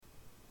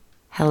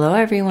Hello,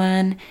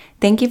 everyone.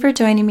 Thank you for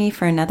joining me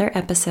for another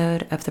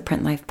episode of the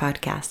Print Life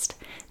Podcast.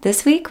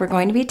 This week, we're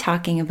going to be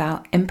talking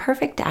about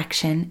imperfect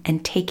action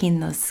and taking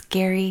those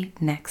scary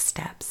next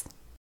steps.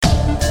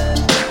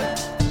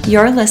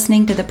 You're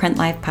listening to the Print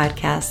Life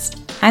Podcast.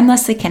 I'm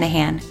Leslie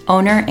Kinahan,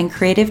 owner and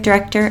creative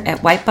director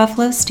at White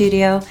Buffalo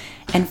Studio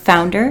and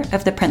founder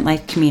of the Print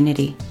Life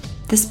community.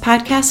 This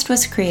podcast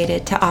was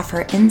created to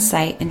offer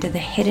insight into the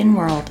hidden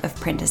world of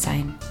print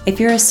design. If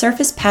you're a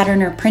surface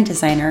pattern or print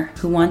designer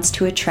who wants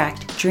to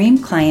attract dream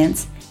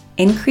clients,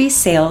 increase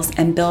sales,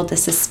 and build a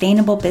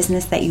sustainable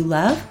business that you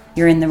love,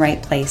 you're in the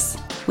right place.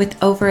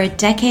 With over a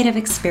decade of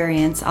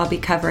experience, I'll be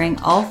covering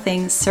all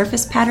things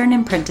surface pattern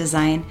and print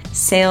design,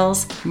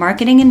 sales,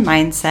 marketing, and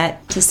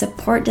mindset to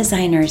support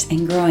designers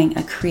in growing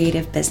a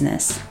creative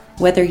business.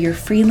 Whether you're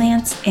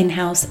freelance,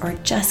 in-house, or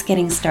just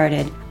getting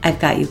started, I've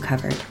got you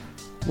covered.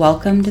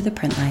 Welcome to the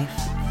Print Life.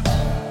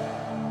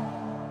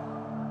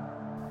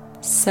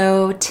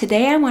 So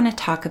today I want to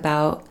talk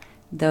about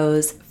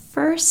those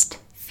first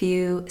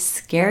few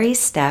scary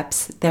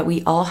steps that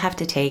we all have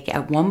to take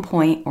at one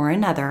point or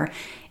another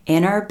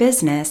in our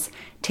business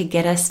to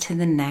get us to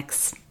the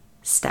next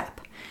step.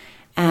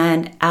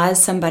 And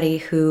as somebody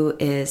who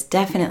is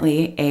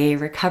definitely a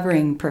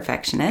recovering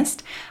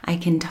perfectionist, I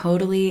can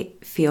totally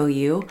feel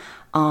you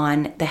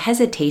on the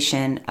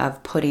hesitation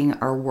of putting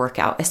our work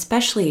out,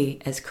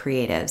 especially as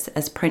creatives,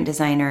 as print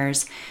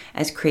designers,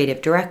 as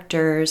creative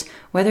directors,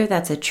 whether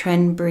that's a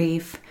trend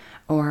brief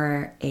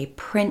or a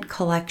print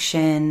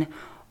collection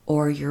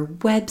or your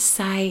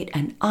website,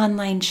 an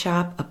online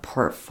shop, a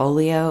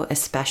portfolio,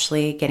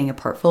 especially getting a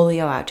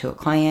portfolio out to a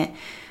client.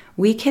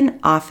 We can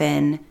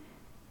often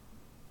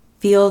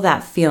feel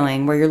that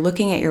feeling where you're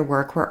looking at your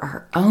work, we're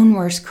our own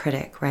worst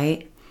critic,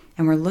 right?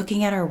 And we're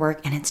looking at our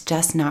work and it's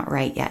just not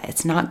right yet.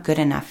 It's not good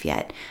enough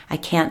yet. I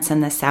can't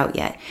send this out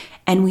yet.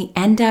 And we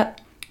end up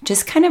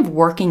just kind of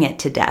working it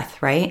to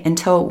death, right?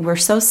 Until we're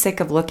so sick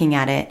of looking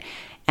at it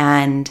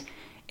and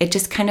it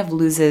just kind of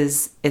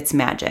loses its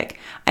magic.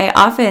 I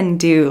often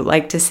do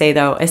like to say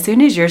though, as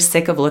soon as you're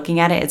sick of looking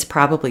at it, it's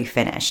probably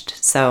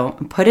finished. So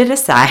put it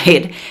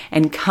aside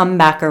and come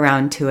back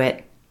around to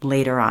it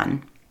later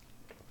on.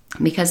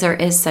 Because there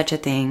is such a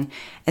thing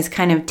as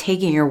kind of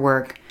taking your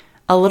work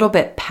a little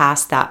bit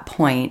past that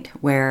point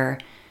where,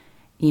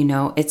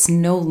 it's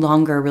no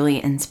longer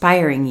really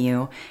inspiring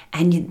you,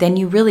 and then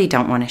you really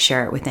don't want to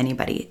share it with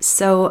anybody.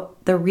 So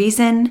the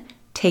reason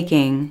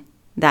taking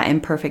that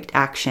imperfect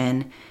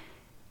action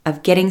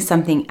of getting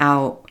something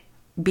out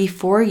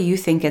before you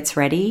think it's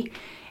ready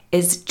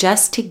is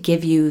just to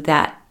give you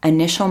that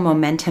initial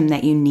momentum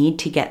that you need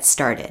to get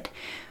started.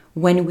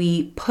 When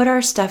we put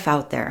our stuff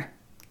out there,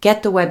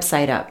 get the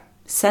website up,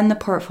 send the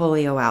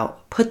portfolio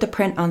out, put the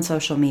print on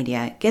social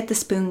media, get the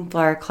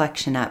Spoonflower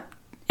collection up,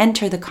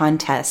 enter the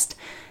contest,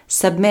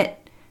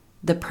 submit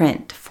the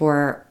print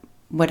for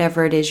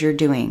whatever it is you're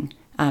doing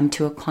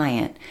to a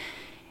client.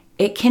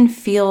 It can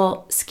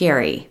feel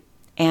scary,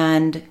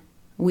 and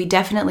we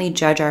definitely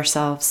judge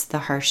ourselves the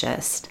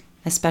harshest,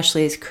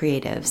 especially as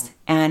creatives.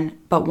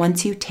 But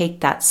once you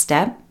take that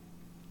step,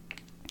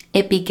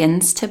 it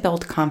begins to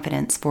build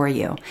confidence for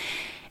you.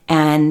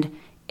 And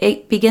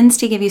it begins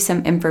to give you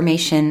some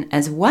information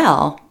as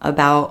well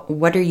about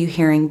what are you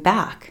hearing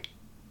back.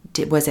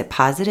 Was it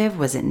positive?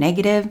 Was it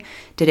negative?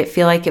 Did it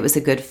feel like it was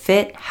a good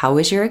fit? How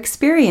was your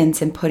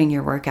experience in putting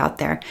your work out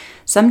there?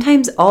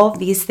 Sometimes all of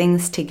these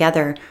things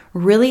together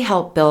really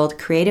help build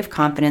creative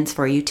confidence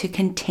for you to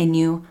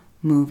continue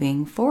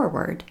moving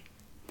forward.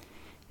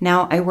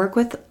 Now, I work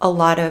with a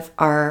lot of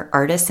our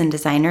artists and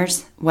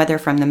designers, whether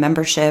from the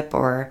membership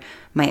or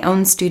my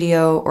own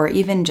studio or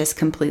even just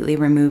completely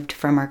removed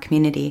from our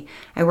community.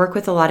 I work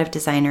with a lot of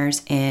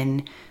designers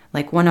in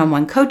like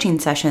one-on-one coaching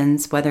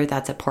sessions, whether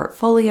that's a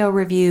portfolio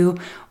review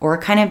or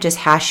kind of just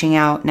hashing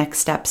out next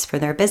steps for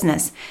their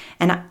business.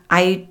 And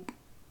I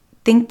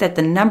think that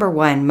the number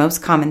one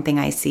most common thing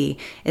I see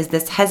is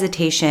this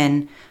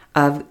hesitation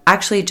of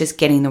actually just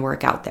getting the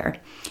work out there.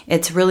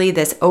 It's really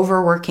this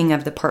overworking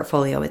of the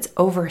portfolio. It's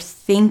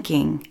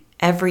overthinking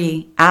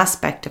every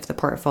aspect of the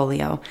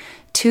portfolio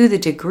to the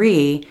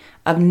degree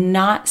of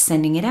not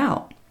sending it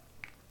out,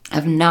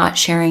 of not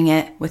sharing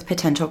it with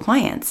potential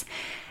clients.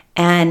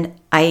 And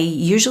I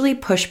usually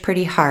push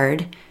pretty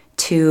hard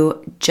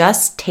to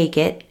just take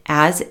it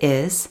as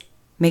is,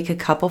 make a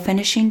couple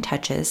finishing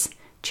touches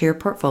to your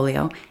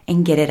portfolio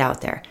and get it out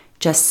there.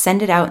 Just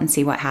send it out and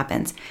see what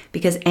happens,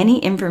 because any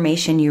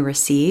information you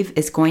receive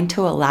is going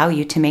to allow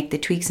you to make the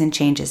tweaks and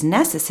changes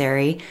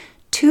necessary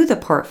to the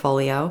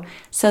portfolio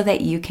so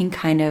that you can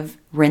kind of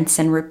rinse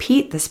and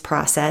repeat this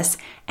process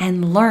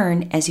and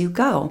learn as you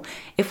go.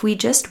 If we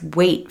just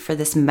wait for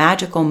this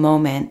magical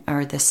moment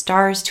or the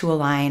stars to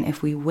align,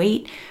 if we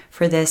wait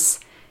for this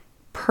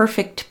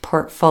perfect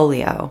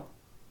portfolio,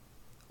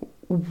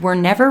 we're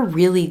never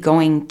really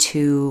going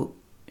to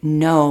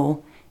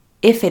know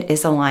if it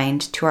is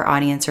aligned to our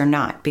audience or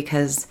not,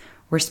 because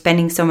we're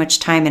spending so much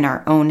time in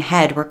our own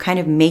head. We're kind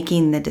of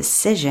making the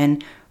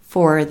decision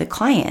for the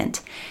client.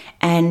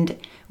 And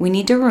we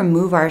need to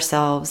remove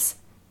ourselves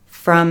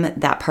from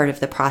that part of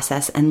the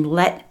process and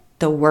let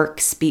the work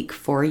speak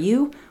for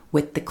you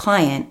with the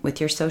client,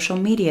 with your social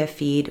media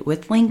feed,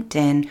 with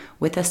LinkedIn,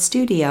 with a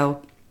studio.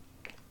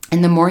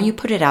 And the more you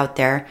put it out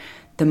there,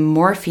 the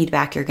more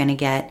feedback you're going to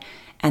get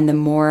and the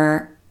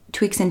more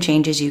tweaks and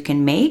changes you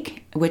can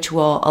make, which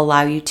will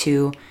allow you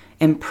to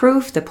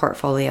improve the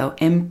portfolio,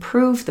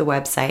 improve the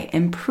website,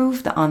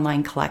 improve the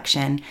online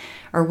collection,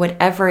 or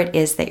whatever it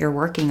is that you're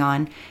working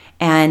on.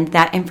 And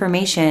that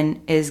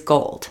information is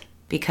gold,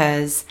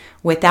 because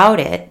without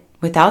it,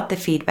 without the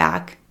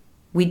feedback,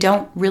 we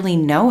don't really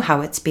know how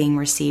it's being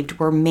received.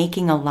 We're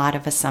making a lot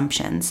of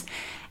assumptions.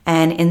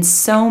 And in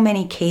so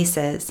many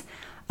cases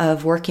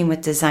of working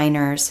with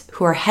designers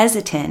who are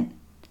hesitant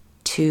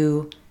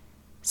to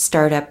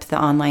start up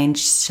the online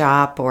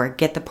shop or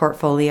get the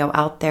portfolio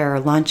out there or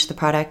launch the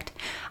product,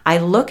 I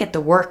look at the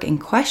work in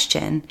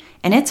question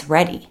and it's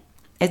ready.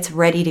 It's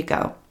ready to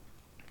go.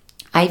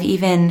 I've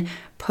even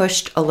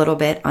pushed a little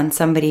bit on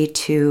somebody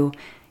to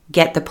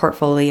get the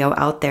portfolio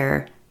out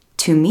there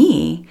to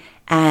me,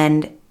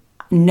 and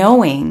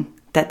knowing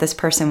that this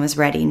person was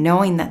ready,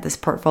 knowing that this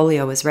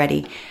portfolio was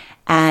ready,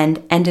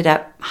 and ended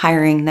up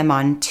hiring them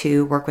on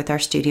to work with our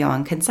studio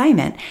on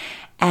consignment,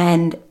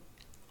 and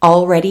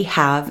already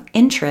have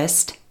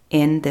interest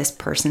in this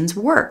person's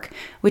work,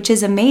 which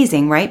is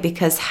amazing, right?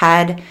 Because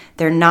had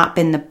there not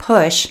been the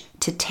push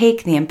to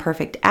take the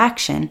imperfect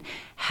action,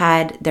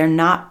 had there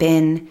not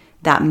been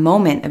that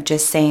moment of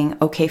just saying,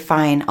 okay,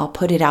 fine, I'll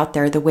put it out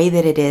there the way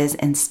that it is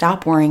and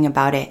stop worrying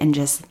about it and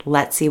just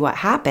let's see what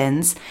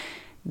happens,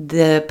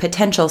 the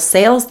potential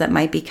sales that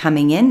might be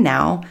coming in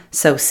now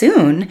so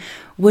soon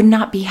would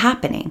not be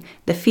happening.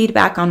 The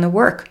feedback on the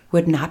work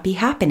would not be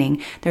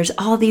happening. There's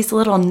all these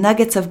little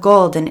nuggets of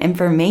gold and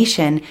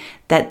information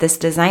that this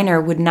designer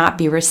would not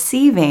be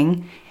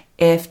receiving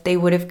if they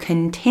would have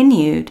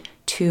continued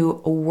to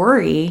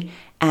worry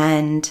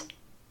and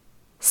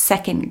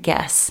second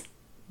guess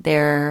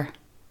their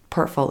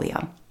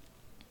portfolio.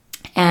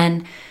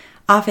 And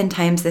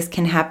oftentimes this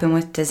can happen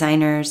with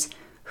designers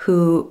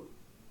who,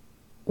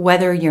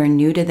 whether you're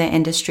new to the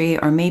industry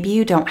or maybe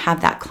you don't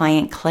have that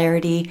client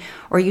clarity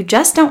or you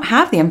just don't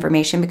have the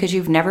information because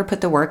you've never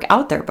put the work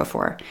out there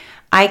before.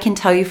 I can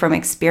tell you from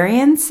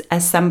experience,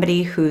 as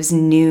somebody who's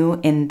new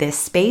in this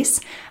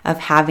space of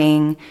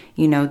having,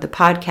 the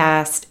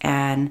podcast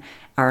and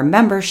our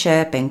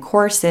membership and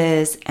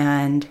courses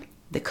and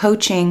the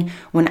coaching,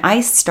 when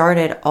I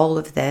started all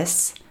of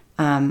this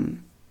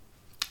in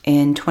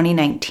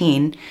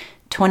 2019,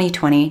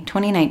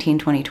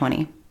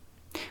 2020,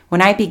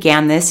 when I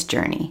began this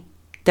journey,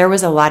 there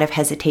was a lot of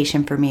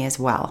hesitation for me as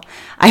well.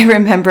 I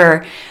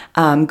remember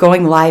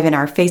going live in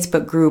our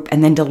Facebook group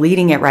and then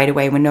deleting it right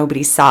away when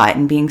nobody saw it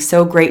and being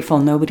so grateful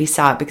nobody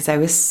saw it because I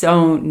was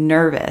so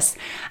nervous.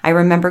 I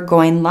remember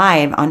going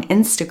live on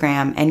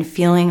Instagram and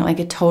feeling like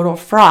a total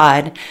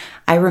fraud.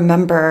 I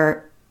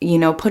remember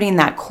putting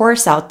that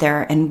course out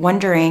there and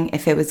wondering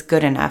if it was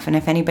good enough and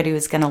if anybody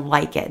was going to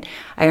like it.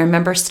 I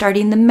remember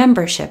starting the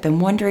membership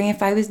and wondering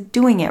if I was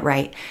doing it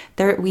right.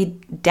 We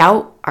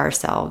doubt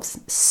ourselves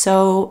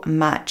so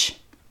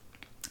much.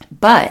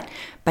 But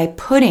by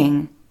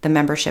putting the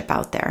membership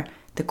out there,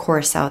 the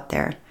course out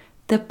there,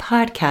 the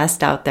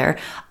podcast out there,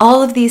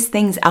 all of these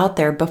things out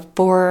there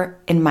before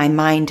in my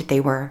mind they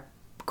were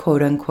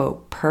quote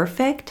unquote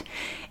perfect,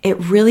 it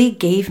really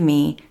gave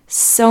me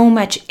so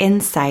much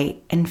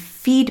insight and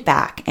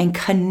feedback and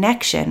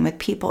connection with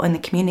people in the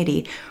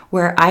community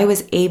where I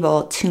was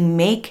able to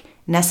make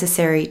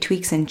necessary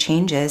tweaks and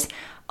changes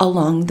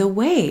along the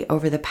way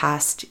over the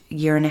past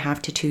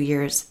 1.5 to 2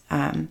 years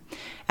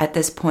at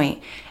this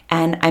point.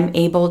 And I'm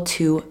able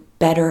to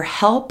better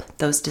help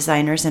those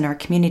designers in our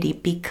community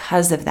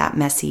because of that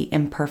messy,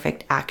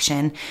 imperfect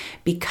action,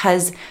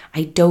 because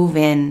I dove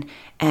in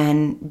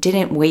and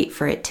didn't wait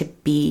for it to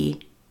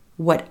be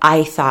what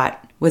I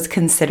thought was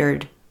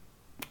considered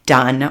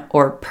done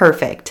or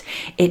perfect.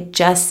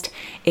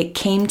 It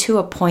came to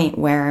a point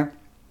where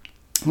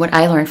what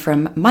I learned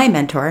from my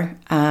mentor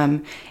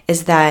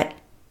is that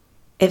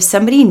if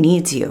somebody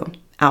needs you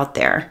out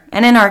there,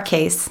 and in our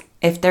case,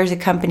 if there's a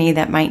company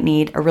that might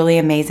need a really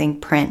amazing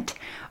print,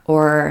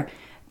 or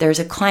there's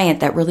a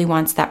client that really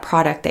wants that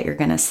product that you're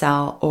going to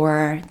sell,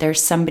 or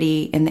there's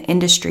somebody in the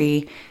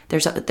industry,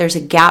 there's a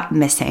gap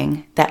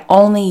missing that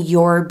only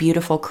your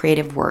beautiful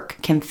creative work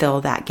can fill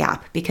that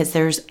gap because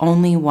there's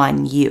only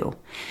one you.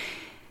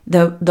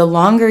 The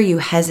longer you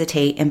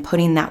hesitate in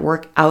putting that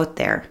work out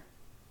there,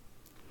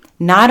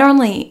 not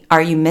only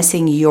are you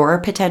missing your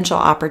potential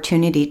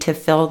opportunity to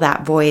fill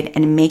that void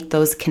and make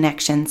those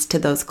connections to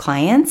those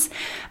clients,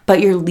 but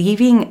you're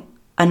leaving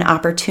an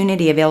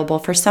opportunity available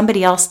for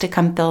somebody else to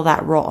come fill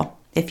that role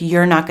if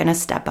you're not going to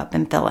step up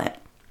and fill it.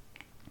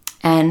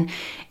 And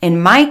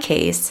in my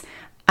case,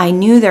 I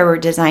knew there were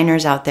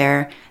designers out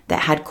there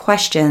that had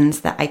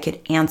questions that I could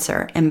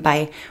answer. And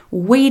by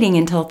waiting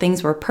until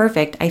things were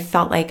perfect, I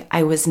felt like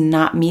I was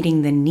not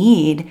meeting the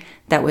need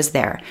that was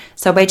there.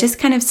 So by just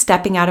kind of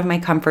stepping out of my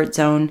comfort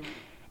zone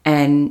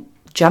and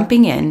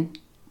jumping in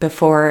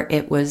before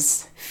it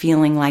was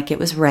feeling like it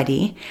was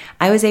ready,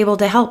 I was able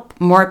to help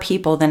more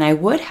people than I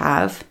would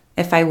have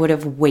if I would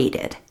have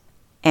waited.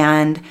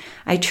 And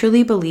I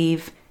truly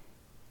believe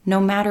no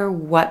matter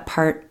what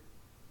part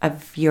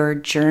of your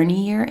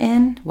journey you're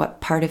in,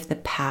 what part of the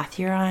path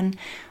you're on,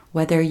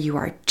 whether you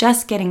are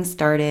just getting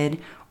started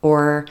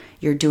or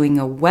you're doing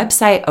a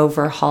website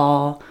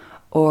overhaul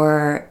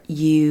or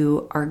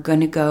you are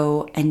going to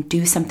go and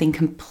do something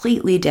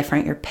completely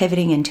different, you're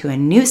pivoting into a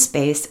new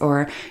space,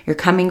 or you're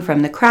coming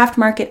from the craft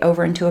market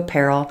over into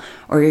apparel,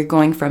 or you're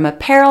going from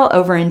apparel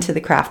over into the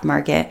craft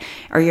market,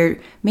 or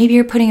maybe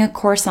you're putting a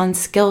course on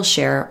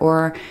Skillshare,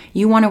 or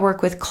you want to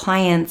work with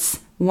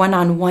clients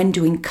one-on-one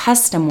doing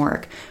custom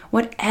work,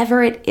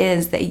 whatever it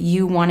is that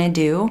you want to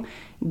do,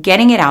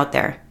 getting it out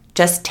there,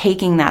 just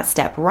taking that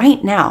step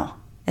right now,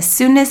 as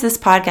soon as this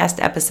podcast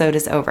episode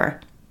is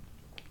over.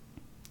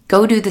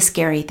 Go do the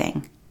scary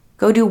thing.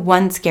 Go do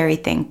one scary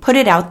thing. Put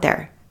it out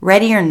there,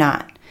 ready or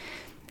not.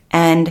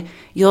 And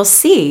you'll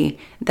see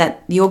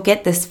that you'll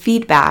get this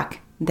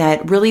feedback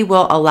that really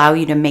will allow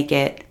you to make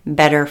it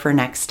better for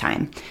next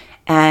time.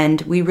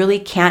 And we really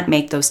can't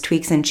make those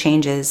tweaks and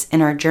changes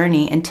in our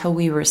journey until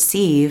we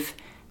receive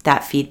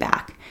that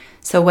feedback.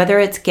 So whether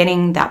it's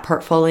getting that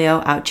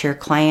portfolio out to your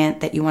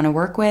client that you want to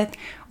work with,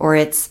 or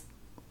it's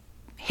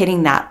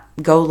hitting that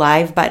go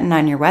live button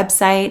on your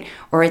website,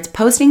 or it's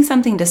posting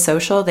something to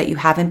social that you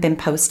haven't been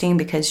posting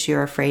because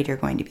you're afraid you're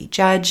going to be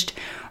judged,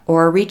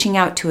 or reaching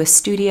out to a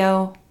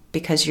studio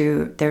because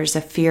there's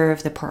a fear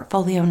of the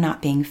portfolio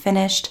not being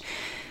finished.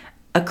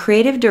 A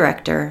creative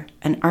director,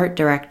 an art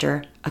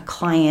director, a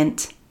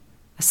client,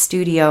 a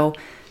studio,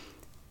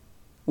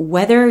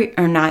 whether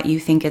or not you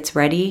think it's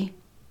ready,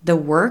 the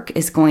work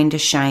is going to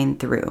shine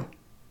through.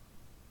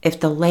 If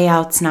the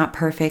layout's not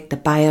perfect, the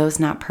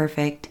bio's not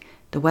perfect,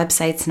 the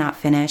website's not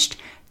finished,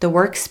 the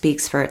work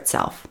speaks for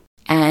itself.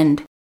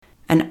 And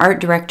an art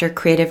director,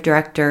 creative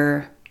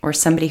director, or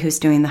somebody who's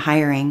doing the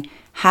hiring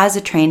has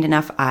a trained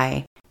enough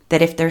eye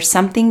that if there's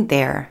something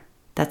there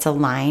that's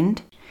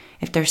aligned,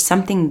 if there's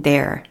something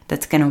there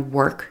that's going to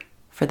work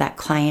for that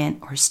client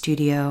or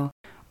studio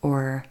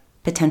or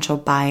potential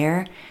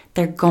buyer,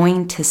 they're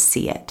going to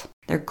see it.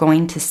 They're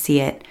going to see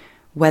it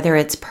whether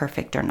it's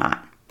perfect or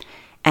not.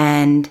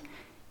 And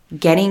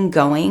getting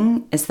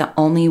going is the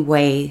only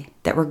way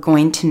that we're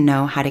going to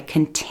know how to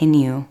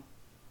continue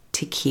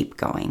to keep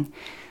going.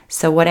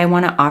 So what I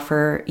want to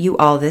offer you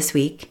all this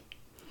week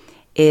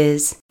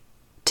is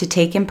to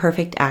take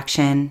imperfect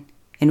action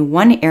in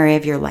one area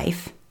of your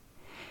life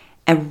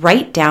and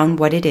write down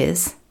what it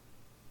is.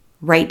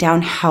 Write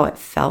down how it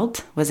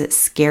felt. Was it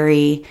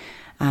scary?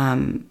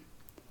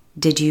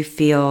 Did you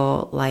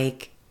feel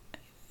like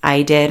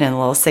I did and a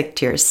little sick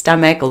to your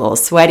stomach, a little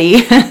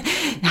sweaty?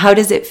 How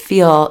does it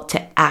feel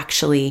to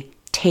actually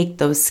take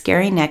those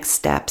scary next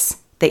steps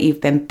that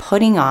you've been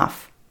putting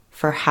off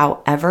for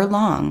however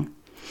long?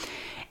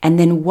 And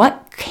then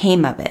what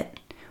came of it?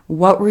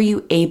 What were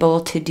you able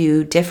to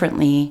do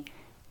differently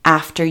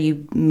after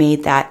you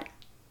made that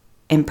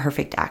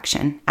imperfect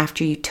action,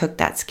 after you took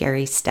that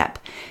scary step?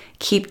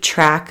 Keep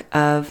track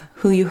of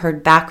who you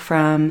heard back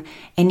from,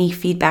 any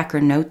feedback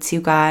or notes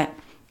you got,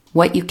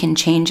 what you can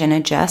change and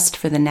adjust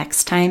for the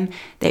next time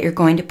that you're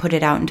going to put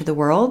it out into the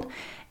world.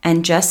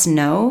 And just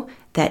know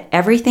that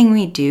everything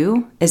we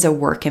do is a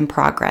work in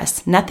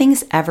progress.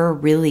 Nothing's ever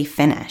really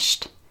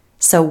finished.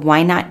 So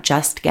why not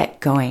just get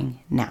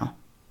going now?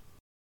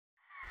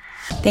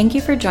 Thank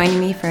you for joining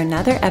me for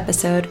another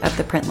episode of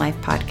the Print Life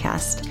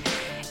Podcast.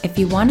 If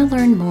you want to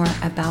learn more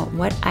about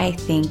what I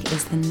think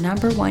is the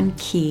number one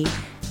key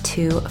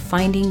to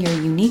finding your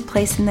unique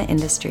place in the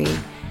industry,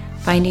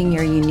 finding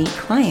your unique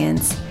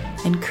clients,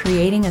 and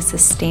creating a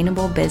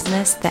sustainable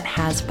business that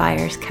has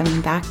buyers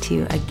coming back to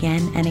you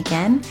again and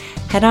again,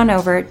 head on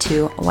over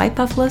to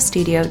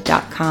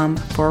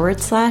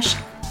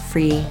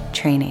whitebuffalostudio.com/free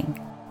training.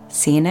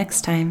 See you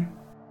next time.